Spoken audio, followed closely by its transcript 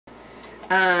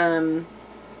And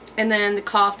then the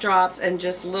cough drops and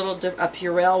just little, a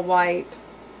Purell wipe.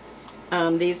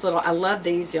 These little, I love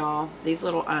these, y'all. These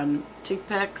little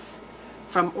toothpicks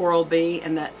from Oral-B,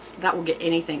 and that will get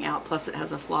anything out. Plus it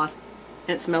has a floss,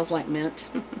 and it smells like mint.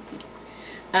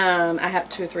 I have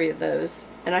 2 or 3 of those.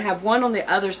 And I have one on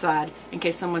the other side in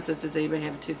case someone says, does anybody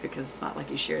have a toothpick? Because it's not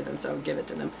like you share them, so I would give it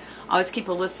to them. I always keep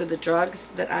a list of the drugs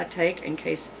that I take in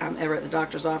case I'm ever at the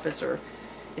doctor's office, or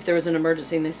if there was an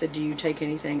emergency and they said, do you take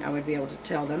anything, I would be able to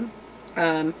tell them.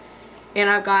 And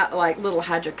I've got like little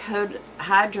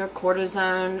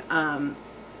hydrocortisone.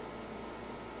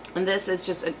 And this is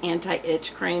just an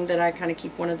anti-itch cream that I kind of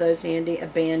keep one of those handy. A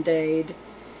Band-Aid.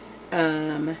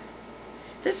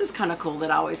 This is kind of cool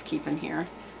that I always keep in here.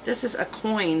 This is a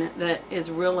coin that is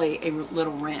really a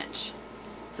little wrench.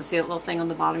 So see that little thing on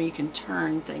the bottom? You can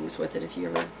turn things with it if you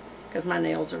ever, because my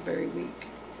nails are very weak.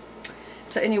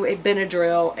 So anyway,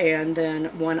 Benadryl, and then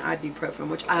 1 ibuprofen,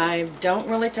 which I don't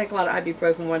really take a lot of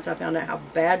ibuprofen once I found out how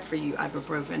bad for you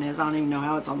ibuprofen is. I don't even know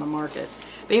how it's on the market.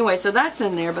 But anyway, so that's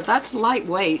in there, but that's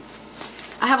lightweight.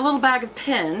 I have a little bag of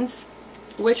pens,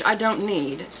 which I don't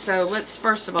need. So let's,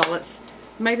 first of all, let's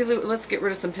get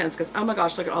rid of some pens, because oh my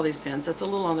gosh, look at all these pens. It's a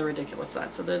little on the ridiculous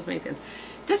side, so those many pens.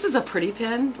 This is a pretty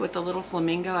pen with the little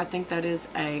flamingo. I think that is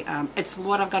a, it's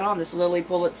what I've got on, this Lily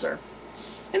Pulitzer.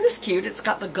 Isn't this cute? It's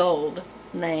got the gold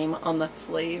name on the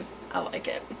sleeve. I like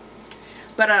it.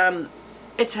 But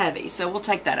it's heavy, so we'll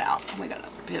take that out. We got other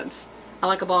pens. I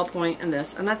like a ballpoint and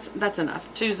this, and that's enough.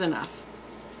 2's enough.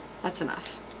 That's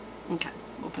enough. Okay,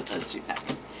 we'll put those 2 back.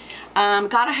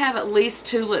 Gotta have at least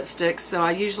 2 lipsticks, so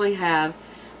I usually have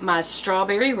my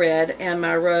strawberry red and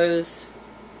my rose.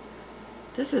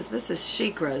 This is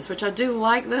chic rose, which I do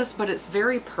like this, but it's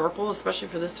very purple, especially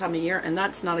for this time of year, and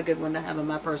that's not a good one to have in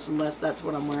my purse unless that's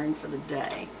what I'm wearing for the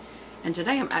day. And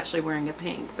today I'm actually wearing a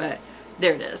pink, but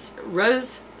there it is.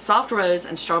 Rose, soft rose,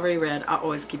 and strawberry red I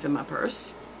always keep in my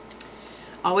purse.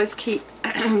 Always keep,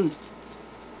 can't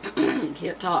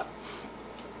talk.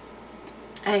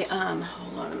 Hey,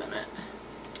 hold on a minute.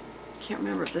 Can't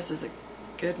remember if this is a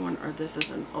good one or this is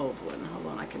an old one. Hold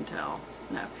on, I can tell.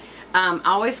 No. I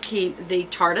always keep the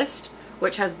Tartist,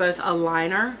 which has both a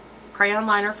liner, crayon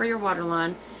liner for your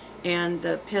waterline, and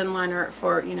the pen liner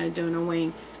for, you know, doing a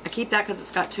wing. I keep that because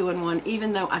it's got 2-in-1,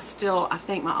 even though I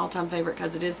think my all-time favorite,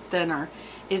 because it is thinner,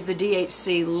 is the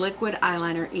DHC Liquid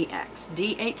Eyeliner EX.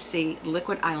 DHC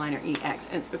Liquid Eyeliner EX.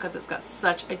 And it's because it's got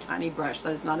such a tiny brush.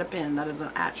 That is not a pen. That is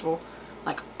an actual,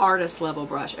 like, artist level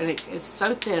brush. And it is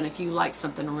so thin if you like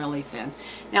something really thin.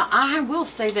 Now, I will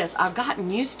say this. I've gotten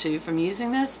used to, from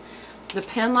using this, the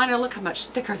pen liner, look how much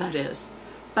thicker that is.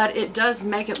 But it does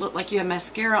make it look like you have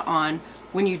mascara on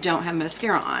when you don't have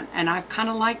mascara on. And I've kind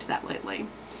of liked that lately.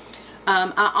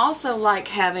 I also like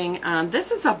having,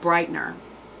 this is a brightener.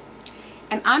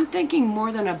 And I'm thinking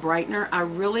more than a brightener, I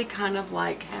really kind of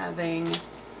like having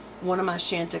one of my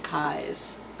Chanticais.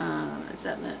 Is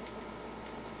that it?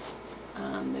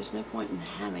 There's no point in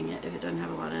having it if it doesn't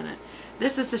have a lot in it.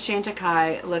 This is the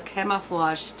Chanticai Le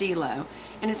Camouflage Stilo.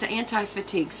 And it's an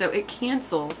anti-fatigue, so it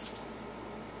cancels.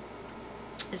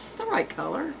 Is this the right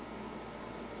color?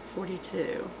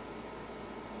 42.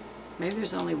 Maybe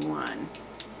there's only one.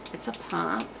 It's a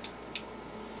pump,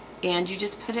 and you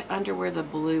just put it under where the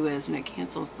blue is, and it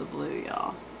cancels the blue,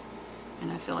 y'all. And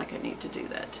I feel like I need to do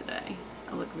that today.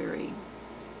 I look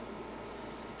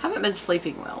haven't been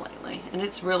sleeping well lately, and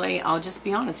it's really, I'll just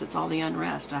be honest, it's all the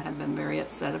unrest. I have been very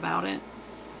upset about it.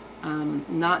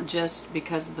 Not just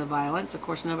because of the violence, of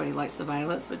course nobody likes the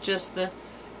violence, but just the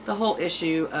whole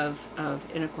issue of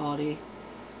inequality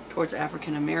towards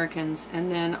African Americans, and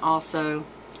then also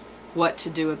what to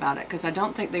do about it, because I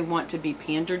don't think they want to be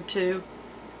pandered to.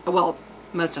 Well,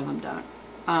 most of them don't.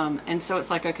 And so it's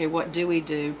like, okay, what do we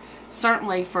do?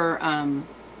 Certainly for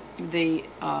the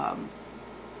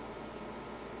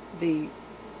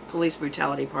police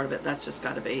brutality part of it, that's just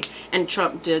got to be. And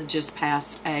Trump did just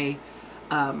pass a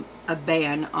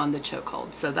ban on the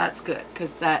chokehold, so that's good,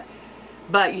 because that.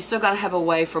 But you still got to have a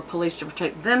way for police to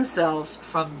protect themselves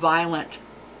from violent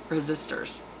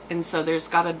resistors, and so there's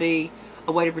got to be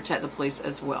a way to protect the police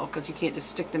as well, because you can't just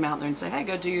stick them out there and say, hey,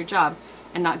 go do your job,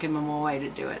 and not give them a way to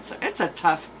do it. So it's a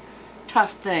tough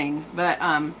thing, but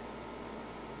and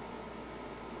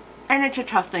it's a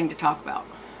tough thing to talk about.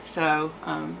 So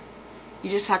you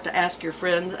just have to ask your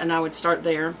friends, and I would start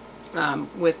there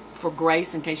for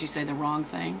grace in case you say the wrong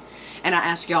thing, and I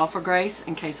ask y'all for grace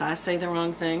in case I say the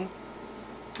wrong thing,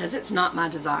 as it's not my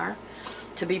desire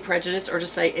to be prejudiced or to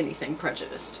say anything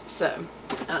prejudiced. So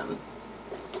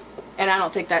and I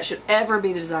don't think that should ever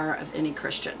be the desire of any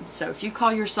Christian. So if you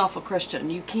call yourself a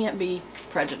Christian, you can't be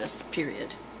prejudiced,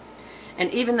 period.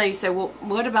 And even though you say, well,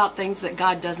 what about things that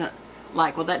God doesn't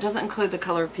like? Well, that doesn't include the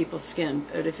color of people's skin.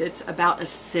 But if it's about a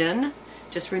sin,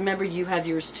 just remember you have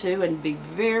yours too, and be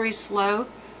very slow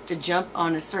to jump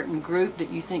on a certain group that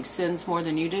you think sins more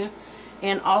than you do.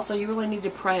 And also, you really need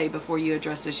to pray before you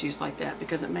address issues like that,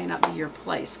 because it may not be your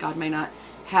place. God may not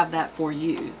have that for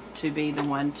you to be the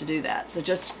one to do that. So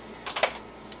just,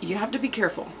 you have to be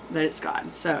careful that it's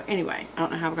God. So anyway, I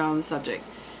don't know how I got on the subject.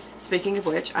 Speaking of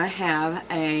which, I have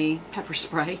a pepper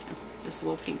spray, this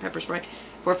little pink pepper spray,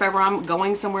 for if ever I'm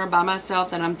going somewhere by myself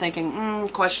that I'm thinking,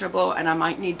 questionable, and I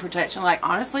might need protection. Like,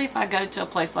 honestly, if I go to a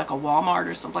place like a Walmart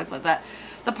or someplace like that,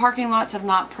 the parking lots have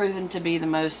not proven to be the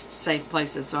most safe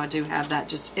places. So I do have that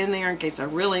just in there in case I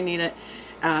really need it.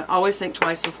 Always think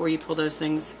twice before you pull those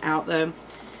things out, though.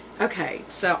 Okay,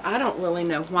 so I don't really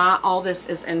know why all this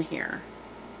is in here,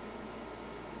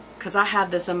 because I have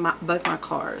this in both my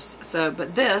cars. So,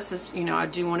 but this is, you know, I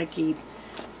do want to keep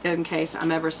in case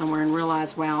I'm ever somewhere and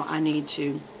realize, wow, I need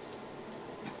to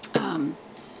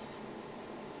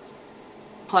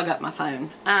plug up my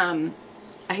phone.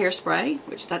 A hairspray,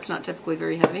 which that's not typically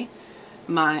very heavy.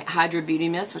 My Hydra Beauty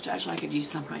Mist, which actually I could use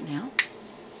some right now.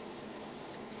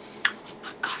 Oh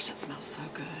my gosh, that smells so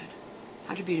good.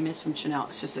 Hydra Beauty Mist from Chanel.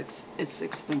 It's just, it's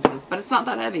expensive, but it's not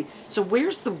that heavy. So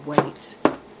where's the weight?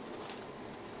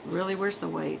 Really, where's the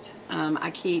weight?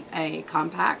 I keep a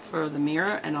compact for the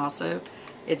mirror, and also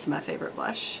it's my favorite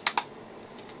blush.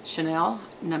 Chanel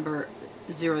number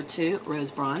 02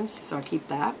 Rose Bronze, so I keep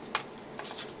that.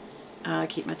 I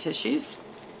keep my tissues.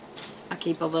 I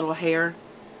keep a little hair,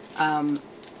 a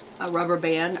rubber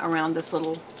band around this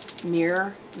little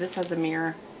mirror. This has a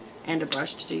mirror and a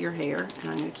brush to do your hair, and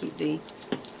I'm going to keep the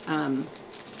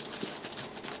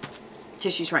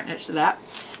tissues right next to that.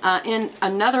 In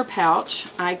another pouch,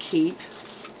 I keep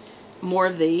more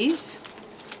of these.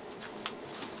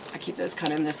 I keep those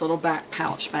kind of in this little back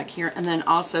pouch back here. And then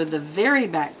also the very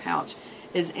back pouch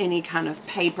is any kind of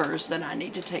papers that I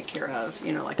need to take care of.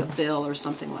 You know, like a bill or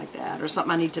something like that. Or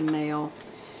something I need to mail.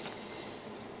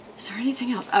 Is there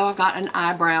anything else? Oh, I've got an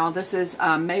eyebrow. This is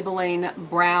Maybelline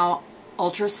Brow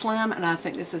Ultra Slim, and I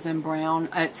think this is in brown.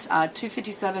 It's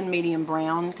 257 medium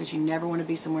brown, because you never want to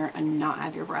be somewhere and not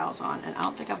have your brows on. And I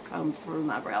don't think I've combed through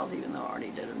my brows, even though I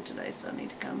already did them today, so I need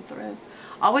to comb through.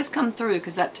 Always come through,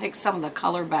 because that takes some of the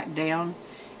color back down,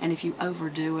 and if you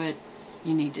overdo it,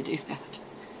 you need to do that.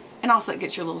 And also it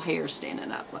gets your little hair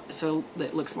standing up, so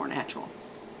it looks more natural.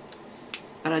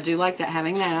 But I do like that,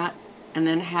 having that, and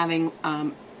then having,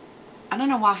 I don't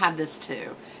know why I have this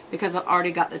too, because I've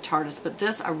already got the Tartus, but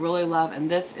this I really love, and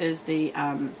this is the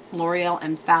L'Oreal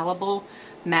Infallible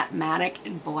Matte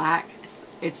in black.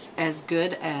 It's as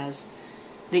good as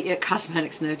the IT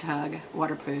Cosmetics No Tug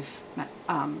Waterproof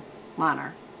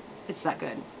liner. It's that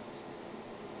good.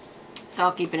 So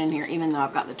I'll keep it in here, even though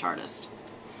I've got the Tartus.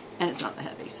 And it's not that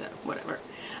heavy, so whatever.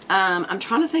 I'm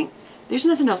trying to think. There's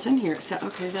nothing else in here except,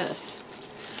 okay, this.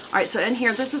 Alright, so in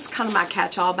here, this is kind of my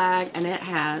catch-all bag, and it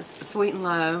has Sweet and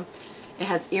Low. It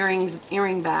has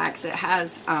earring backs. It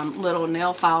has little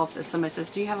nail files. If somebody says,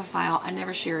 do you have a file? I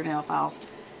never share nail files.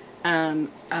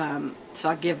 So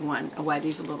I give one away.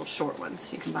 These are little short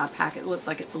ones. You can buy a packet. It looks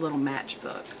like it's a little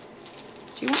matchbook.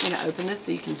 Do you want me to open this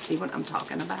so you can see what I'm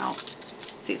talking about?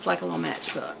 See, it's like a little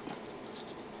matchbook.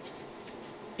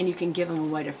 And you can give them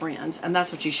away to friends. And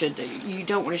that's what you should do. You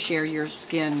don't want to share your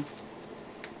skin.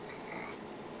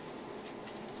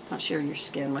 Not share your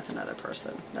skin with another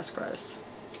person. That's gross.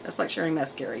 That's like sharing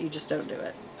mascara. You just don't do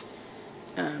it.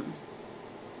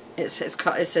 It says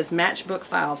Matchbook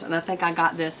Files, and I think I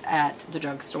got this at the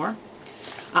drugstore.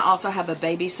 I also have a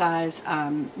baby size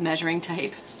measuring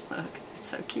tape. Look, it's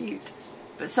so cute.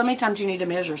 But so many times you need to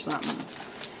measure something.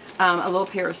 A little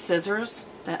pair of scissors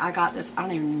that I got this. I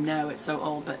don't even know, it's so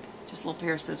old, but just a little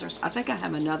pair of scissors. I think I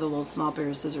have another little small pair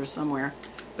of scissors somewhere.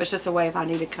 But it's just a way if I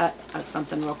need to cut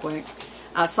something real quick.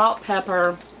 Salt,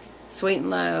 pepper, Sweet and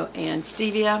Low, and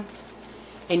stevia.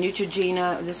 A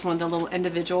Neutrogena, this one, the little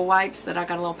individual wipes that I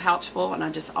got a little pouch full, and I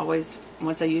just always,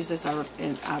 once I use this, I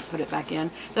put it back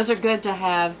in. Those are good to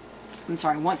have. I'm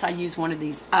sorry, once I use one of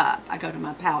these up, I go to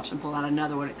my pouch and pull out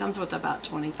another one. It comes with about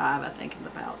 25, I think, in the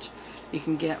pouch. You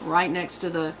can get right next to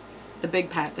the big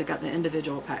pack. They've got the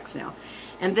individual packs now.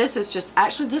 And this is just,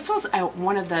 actually, this was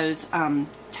one of those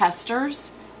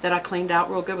testers that I cleaned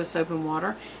out real good with soap and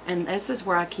water. And this is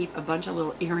where I keep a bunch of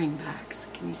little earring backs.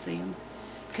 Can you see them?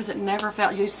 Because it never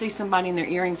felt, you see somebody and their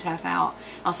earrings half out.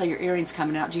 I'll say, your earring's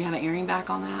coming out. Do you have an earring back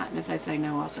on that? And if they say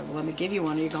no, I'll say, well, let me give you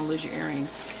one or you're going to lose your earring.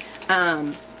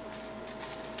 And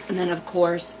then, of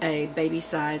course, a baby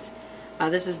size.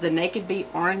 This is the Naked Bee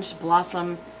Orange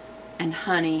Blossom and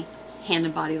Honey hand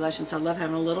and body lotion. So I love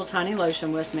having a little tiny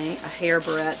lotion with me. A hair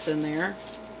barrette's in there.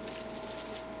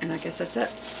 And I guess that's it.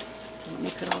 So let me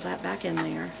put all that back in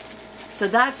there. So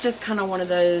that's just kind of one of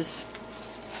those,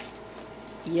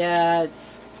 yeah,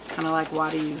 it's kind of like,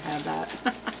 why do you have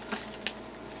that?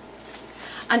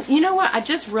 And you know what? I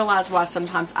just realized why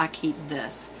sometimes I keep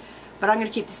this. But I'm going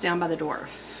to keep this down by the door.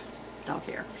 Dog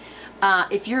hair.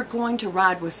 If you're going to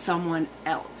ride with someone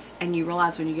else and you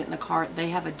realize when you get in the car they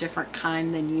have a different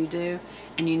kind than you do,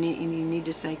 and you need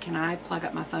to say, can I plug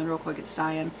up my phone real quick, it's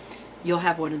dying, you'll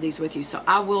have one of these with you. So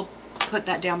I will put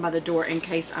that down by the door in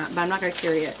case, but I'm not going to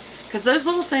carry it because those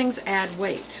little things add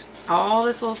weight. All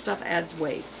this little stuff adds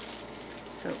weight.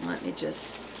 So let me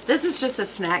just, this is just a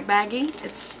snack baggie.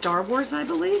 It's Star Wars, I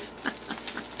believe.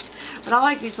 But I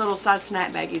like these little size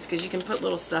snack baggies because you can put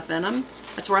little stuff in them.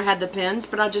 That's where I had the pens,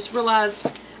 but I just realized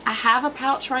I have a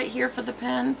pouch right here for the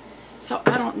pen, so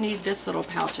I don't need this little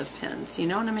pouch of pens. You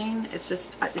know what I mean? It's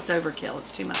just, it's overkill.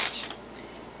 It's too much.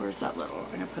 Where's that little? I'm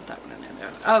going to put that one in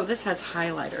there. Oh, this has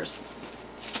highlighters.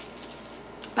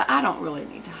 But I don't really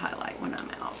need to highlight when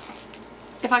I'm out.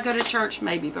 If I go to church,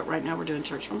 maybe, but right now we're doing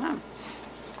church from home.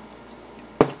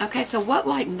 Okay, so what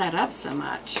lightened that up so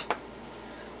much?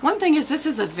 One thing is, this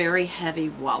is a very heavy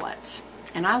wallet.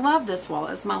 And I love this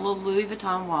wallet. It's my little Louis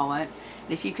Vuitton wallet.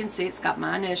 And if you can see, it's got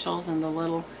my initials and the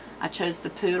little, I chose the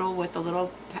poodle with the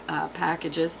little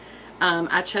packages.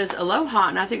 I chose Aloha,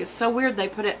 and I think it's so weird they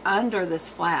put it under this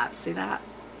flap. See that?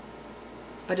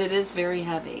 But it is very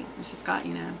heavy. It's just got,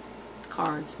 you know,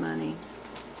 cards, money.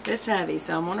 It's heavy,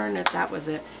 so I'm wondering if that was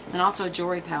it. And also a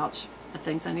jewelry pouch of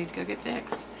things I need to go get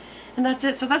fixed. And that's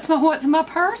it. So that's my what's in my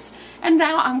purse. And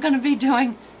now I'm going to be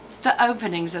doing the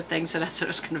openings of things that I said I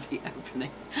was going to be opening.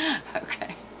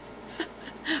 Okay.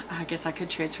 I guess I could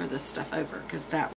transfer this stuff over because that